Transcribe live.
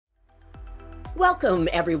Welcome,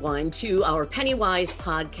 everyone, to our Pennywise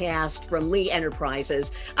podcast from Lee Enterprises.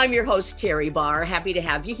 I'm your host, Terry Barr. Happy to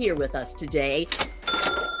have you here with us today.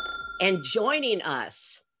 And joining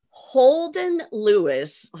us, Holden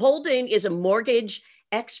Lewis. Holden is a mortgage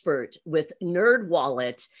expert with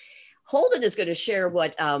NerdWallet. Holden is going to share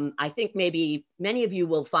what I think maybe many of you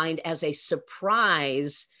will find as a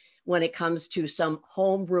surprise when it comes to some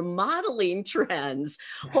home remodeling trends.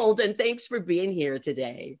 Holden, thanks for being here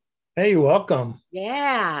today. Hey, you're welcome.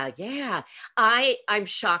 Yeah. I'm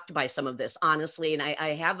shocked by some of this, honestly. And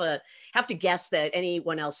I have to guess that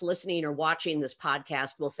anyone else listening or watching this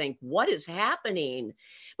podcast will think, what is happening?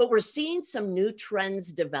 But we're seeing some new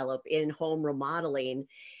trends develop in home remodeling.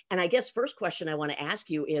 And I guess first question I want to ask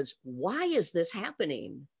you is, why is this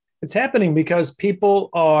happening? It's happening because people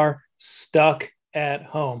are stuck at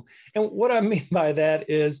home. And what I mean by that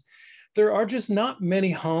is there are just not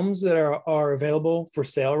many homes that are available for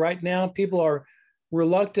sale right now. People are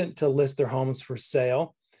reluctant to list their homes for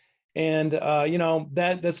sale. And,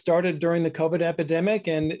 that started during the COVID epidemic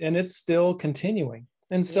and it's still continuing.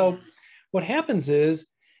 And so what happens is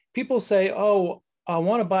people say, oh, I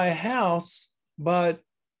want to buy a house, but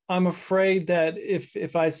I'm afraid that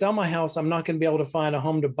if I sell my house, I'm not going to be able to find a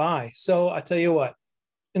home to buy. So I tell you what,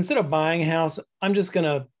 instead of buying a house, I'm just going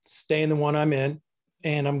to stay in the one I'm in.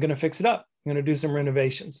 And I'm going to fix it up. I'm going to do some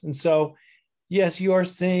renovations. And so, yes, you are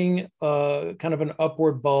seeing kind of an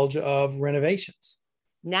upward bulge of renovations.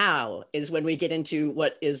 Now is when we get into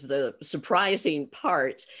what is the surprising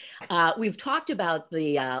part. We've talked about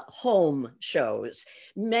the home shows.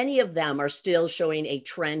 Many of them are still showing a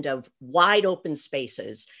trend of wide open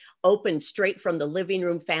spaces, open straight from the living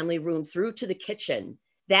room, family room through to the kitchen.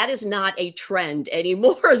 That is not a trend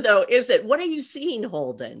anymore, though, is it? What are you seeing,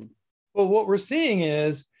 Holden? Well, what we're seeing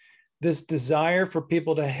is this desire for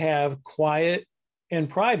people to have quiet and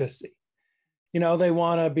privacy. They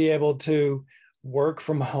want to be able to work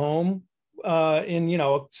from home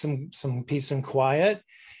in, some peace and quiet.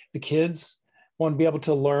 The kids want to be able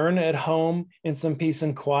to learn at home in some peace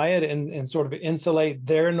and quiet and sort of insulate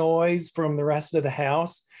their noise from the rest of the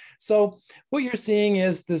house. So what you're seeing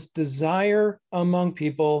is this desire among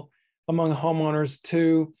people, among homeowners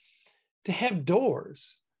to have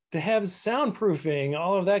doors, to have soundproofing,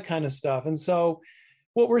 all of that kind of stuff. And so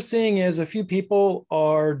what we're seeing is a few people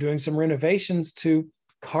are doing some renovations to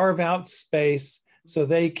carve out space so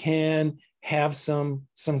they can have some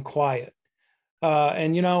quiet. I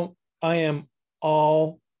am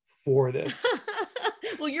all for this.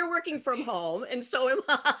 Well, you're working from home and so am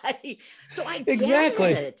I. So I get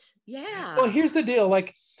Exactly. it. Yeah. Well, here's the deal.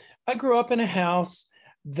 Like, I grew up in a house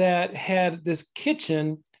that had this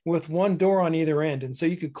kitchen with one door on either end. And so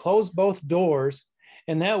you could close both doors.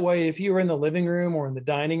 And that way, if you were in the living room or in the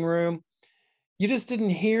dining room, you just didn't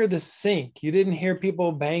hear the sink. You didn't hear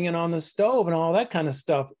people banging on the stove and all that kind of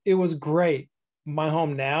stuff. It was great. My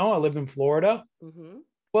home now, I live in Florida. Mm-hmm.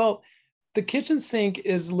 Well, the kitchen sink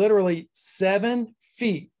is literally 7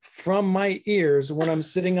 feet from my ears when I'm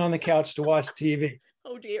sitting on the couch to watch TV.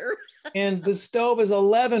 Oh, dear. And the stove is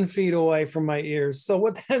 11 feet away from my ears. So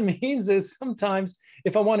what that means is sometimes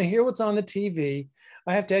if I want to hear what's on the TV,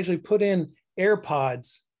 I have to actually put in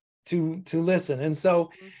AirPods to listen. And so,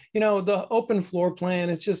 the open floor plan,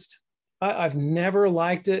 it's just, I've never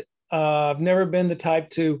liked it. I've never been the type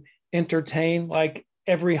to entertain like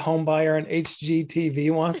every home buyer on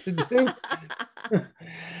HGTV wants to do.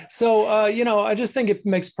 So, I just think it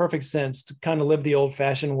makes perfect sense to kind of live the old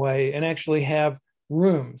fashioned way and actually have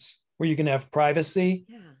rooms where you can have privacy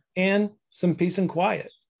and some peace and quiet.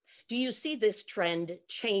 Do you see this trend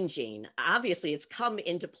changing? Obviously, it's come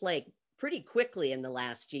into play pretty quickly in the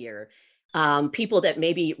last year. People that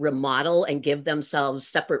maybe remodel and give themselves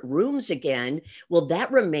separate rooms again, will that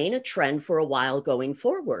remain a trend for a while going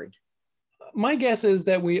forward? My guess is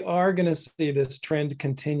that we are going to see this trend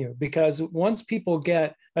continue because once people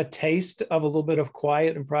get a taste of a little bit of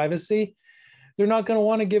quiet and privacy, they're not going to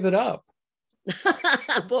want to give it up.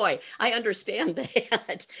 Boy, I understand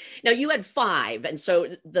that. Now, you had 5. And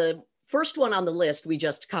so the first one on the list we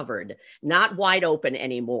just covered, not wide open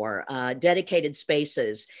anymore, dedicated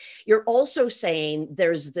spaces. You're also saying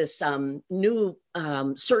there's this new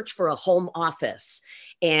search for a home office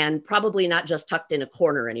and probably not just tucked in a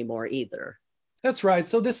corner anymore either. That's right.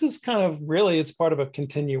 So this is kind of really, it's part of a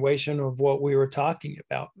continuation of what we were talking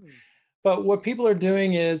about. But what people are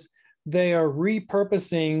doing is they are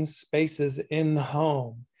repurposing spaces in the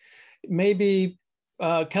home, maybe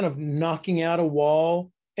kind of knocking out a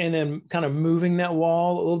wall and then kind of moving that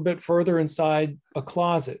wall a little bit further inside a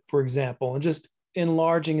closet, for example, and just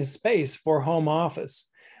enlarging a space for home office,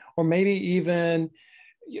 or maybe even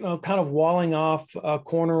kind of walling off a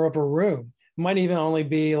corner of a room. It might even only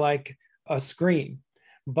be like a screen,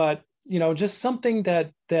 but just something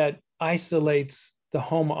that isolates the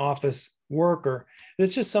home office worker.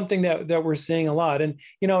 It's just something that we're seeing a lot. And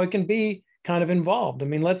it can be kind of involved. I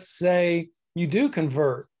mean, let's say you do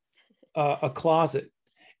convert a closet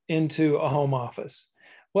into a home office.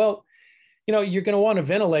 Well, you're going to want to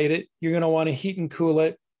ventilate it. You're going to want to heat and cool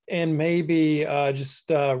it, and maybe just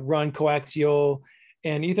run coaxial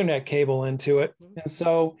and Ethernet cable into it. And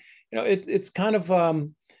so, it's kind of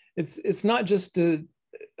it's not just a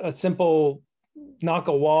simple knock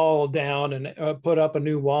a wall down and put up a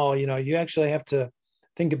new wall. You actually have to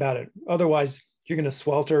think about it. Otherwise, you're going to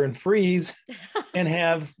swelter and freeze and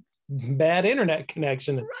have bad internet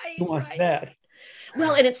connection. Right, Who wants right. that?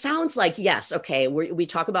 Well, and it sounds like, yes, okay, we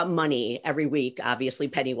talk about money every week, obviously,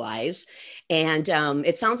 penny-wise. And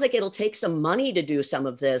it sounds like it'll take some money to do some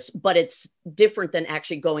of this, but it's different than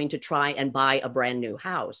actually going to try and buy a brand new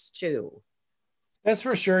house, too. That's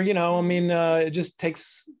for sure. I mean, it just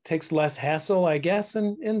takes less hassle, I guess,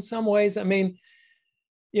 in some ways. I mean,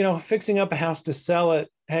 fixing up a house to sell it,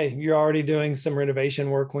 hey, you're already doing some renovation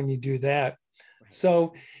work when you do that. Right.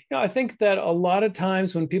 So, I think that a lot of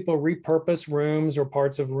times when people repurpose rooms or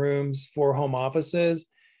parts of rooms for home offices,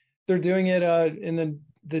 they're doing it in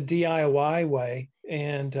the DIY way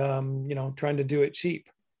and, trying to do it cheap.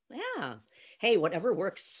 Yeah. Hey, whatever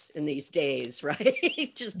works in these days,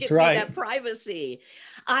 right? Just gives right. you that privacy.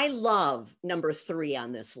 I love number 3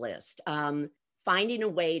 on this list. Finding a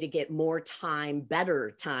way to get more time,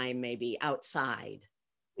 better time, maybe outside.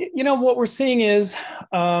 What we're seeing is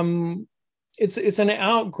it's an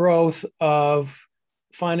outgrowth of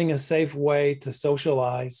finding a safe way to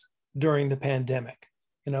socialize during the pandemic.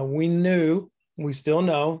 We still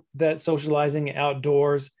know that socializing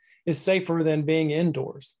outdoors is safer than being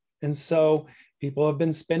indoors. And so people have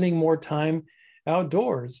been spending more time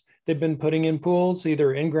outdoors. They've been putting in pools,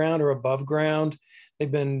 either in ground or above ground.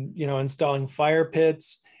 They've been, installing fire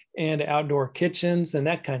pits and outdoor kitchens and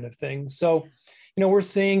that kind of thing. So, we're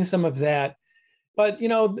seeing some of that. But,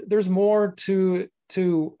 there's more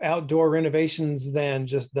to outdoor renovations than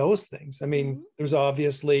just those things. I mean, there's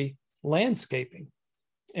obviously landscaping.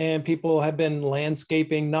 And people have been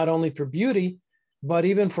landscaping not only for beauty, but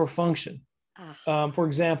even for function. For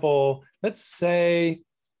example, let's say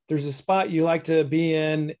there's a spot you like to be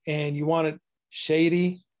in and you want it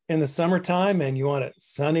shady in the summertime and you want it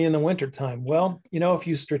sunny in the wintertime. Well, if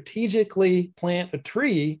you strategically plant a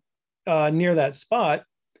tree near that spot,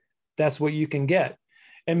 that's what you can get.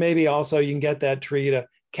 And maybe also you can get that tree to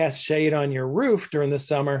cast shade on your roof during the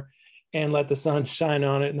summer and let the sun shine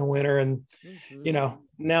on it in the winter. And,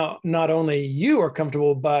 now not only you are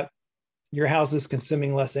comfortable, but your house is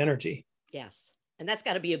consuming less energy. Yes. And that's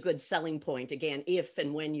got to be a good selling point, again, if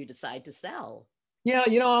and when you decide to sell. Yeah,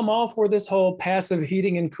 I'm all for this whole passive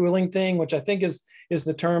heating and cooling thing, which I think is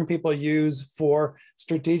the term people use for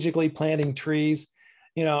strategically planting trees.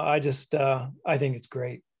 I think it's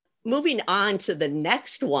great. Moving on to the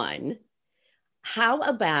next one, how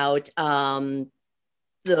about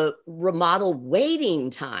the remodel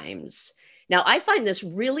waiting times? Now, I find this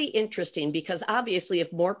really interesting because obviously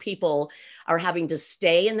if more people are having to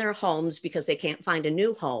stay in their homes because they can't find a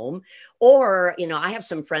new home, or, I have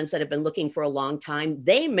some friends that have been looking for a long time,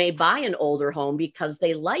 they may buy an older home because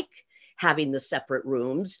they like having the separate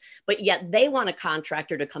rooms, but yet they want a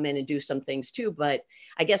contractor to come in and do some things too. But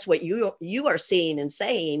I guess what you are seeing and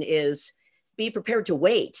saying is be prepared to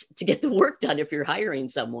wait to get the work done if you're hiring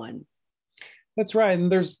someone. That's right. And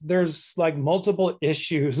there's like multiple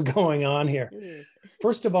issues going on here.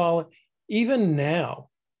 First of all, even now,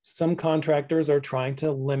 some contractors are trying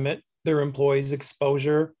to limit their employees'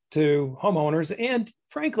 exposure to homeowners and,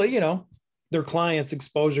 frankly, their clients'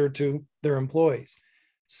 exposure to their employees.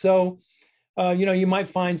 So, you might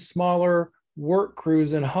find smaller work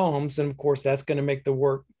crews in homes. And of course, that's going to make the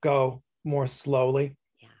work go more slowly.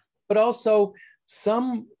 Yeah. But also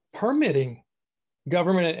some permitting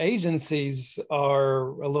government agencies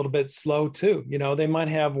are a little bit slow too. They might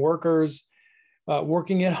have workers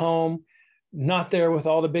working at home, not there with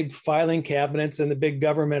all the big filing cabinets in the big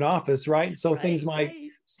government office, right? So things might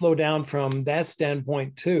slow down from that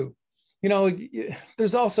standpoint too.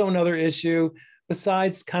 There's also another issue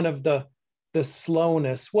besides kind of the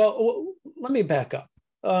slowness. Well, let me back up.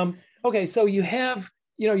 Okay, so you have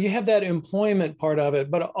that employment part of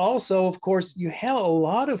it, but also, of course, you have a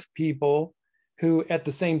lot of people who at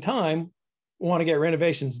the same time want to get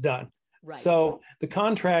renovations done. Right. So the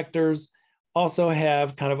contractors also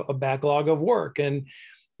have kind of a backlog of work. And,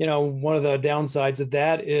 one of the downsides of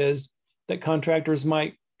that is that contractors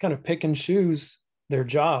might kind of pick and choose their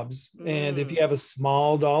jobs. And if you have a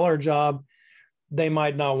small dollar job, they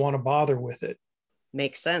might not want to bother with it.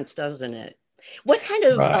 Makes sense, doesn't it? What kind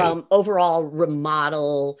of Right. overall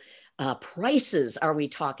remodel prices are we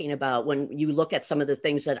talking about when you look at some of the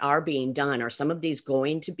things that are being done? Are some of these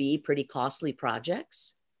going to be pretty costly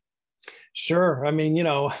projects? Sure. I mean,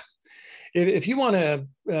 if you want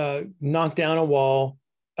to knock down a wall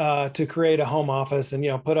to create a home office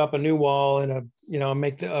and, put up a new wall and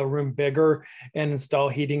make a room bigger and install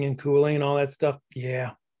heating and cooling and all that stuff.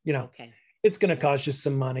 Yeah. Okay. It's going to cost you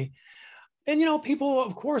some money. And, people,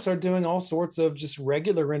 of course, are doing all sorts of just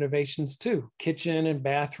regular renovations too, kitchen and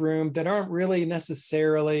bathroom that aren't really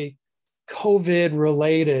necessarily COVID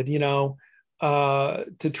related,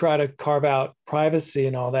 to try to carve out privacy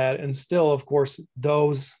and all that. And still, of course,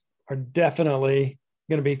 those are definitely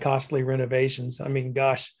going to be costly renovations. I mean,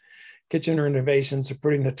 gosh, kitchen renovations are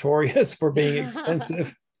pretty notorious for being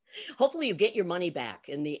expensive. Hopefully you get your money back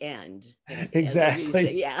in the end.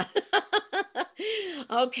 Exactly. Yeah.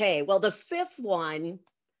 Okay. Well, the fifth one,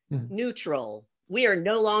 neutral. We are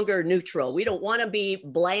no longer neutral. We don't want to be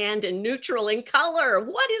bland and neutral in color.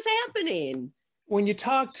 What is happening? When you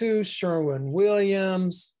talk to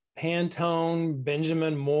Sherwin-Williams, Pantone,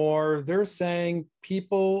 Benjamin Moore, they're saying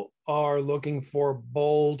people are looking for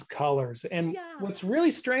bold colors. And what's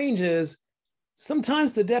really strange is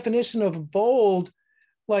sometimes the definition of bold,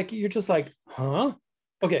 like you're just like, huh?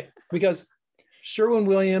 Okay, because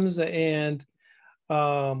Sherwin-Williams and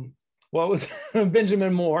what was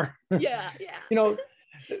Benjamin Moore? Yeah.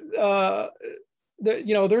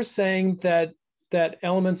 They're saying that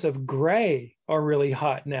elements of gray are really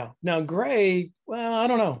hot now. Now, gray, well, I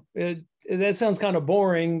don't know. That sounds kind of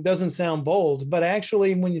boring, doesn't sound bold, but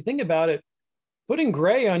actually, when you think about it, putting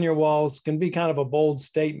gray on your walls can be kind of a bold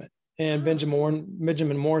statement. And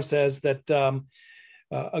Benjamin Moore says that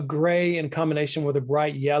a gray in combination with a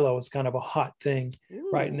bright yellow is kind of a hot thing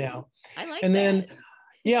right now. I like and that.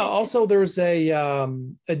 Then, also there's a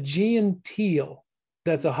Aegean teal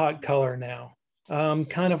that's a hot color now.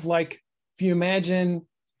 Kind of like if you imagine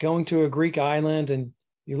going to a Greek island and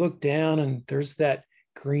you look down and there's that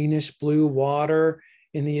greenish blue water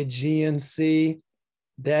in the Aegean Sea,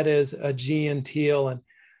 that is Aegean teal. And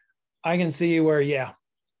I can see where,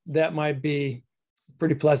 that might be a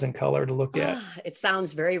pretty pleasant color to look at. It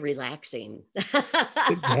sounds very relaxing.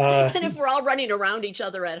 It does. And if we're all running around each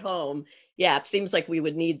other at home, it seems like we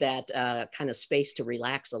would need that kind of space to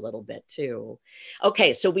relax a little bit too.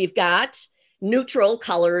 Okay, so we've got neutral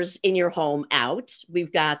colors in your home out.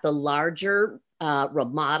 We've got the larger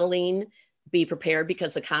remodeling. Be prepared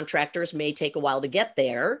because the contractors may take a while to get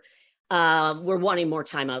there. We're wanting more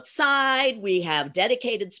time outside. We have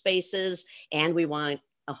dedicated spaces and we want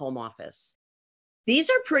a home office. These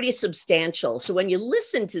are pretty substantial. So when you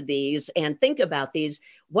listen to these and think about these,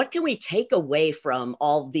 what can we take away from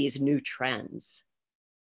all these new trends?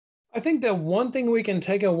 I think that one thing we can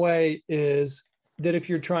take away is that if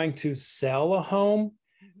you're trying to sell a home,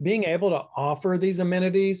 being able to offer these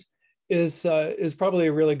amenities is probably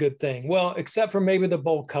a really good thing. Well, except for maybe the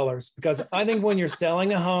bold colors, because I think when you're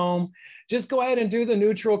selling a home, just go ahead and do the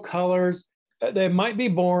neutral colors. They might be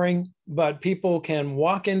boring, but people can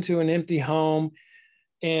walk into an empty home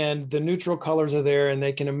and the neutral colors are there and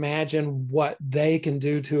they can imagine what they can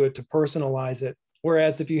do to it to personalize it.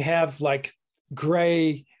 Whereas if you have like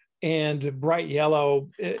gray and bright yellow,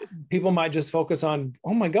 people might just focus on,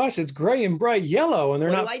 oh my gosh, it's gray and bright yellow. And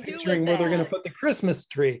they're not picturing where they're going to put the Christmas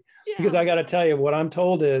tree. Yeah. Because I got to tell you, what I'm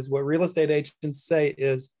told is what real estate agents say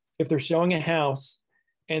is if they're showing a house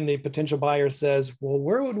and the potential buyer says, well,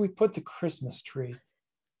 where would we put the Christmas tree?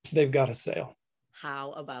 They've got a sale.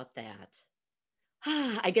 How about that?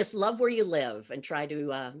 I guess love where you live and try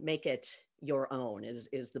to make it your own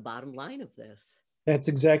is the bottom line of this. That's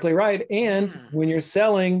exactly right. And when you're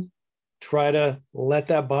selling, try to let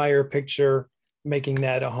that buyer picture making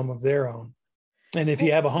that a home of their own. And if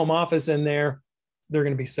you have a home office in there, they're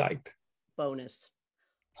going to be psyched. Bonus.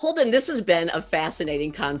 Holden, this has been a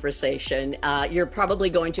fascinating conversation. You're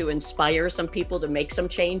probably going to inspire some people to make some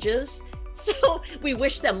changes. So we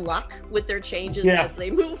wish them luck with their changes as they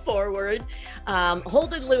move forward.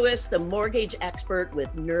 Holden Lewis, the mortgage expert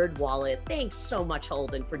with NerdWallet. Thanks so much,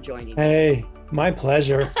 Holden, for joining me. Hey, my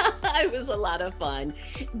pleasure. It was a lot of fun.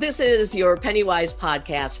 This is your Pennywise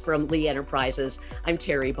podcast from Lee Enterprises. I'm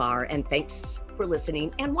Terry Barr, and thanks for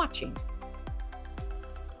listening and watching.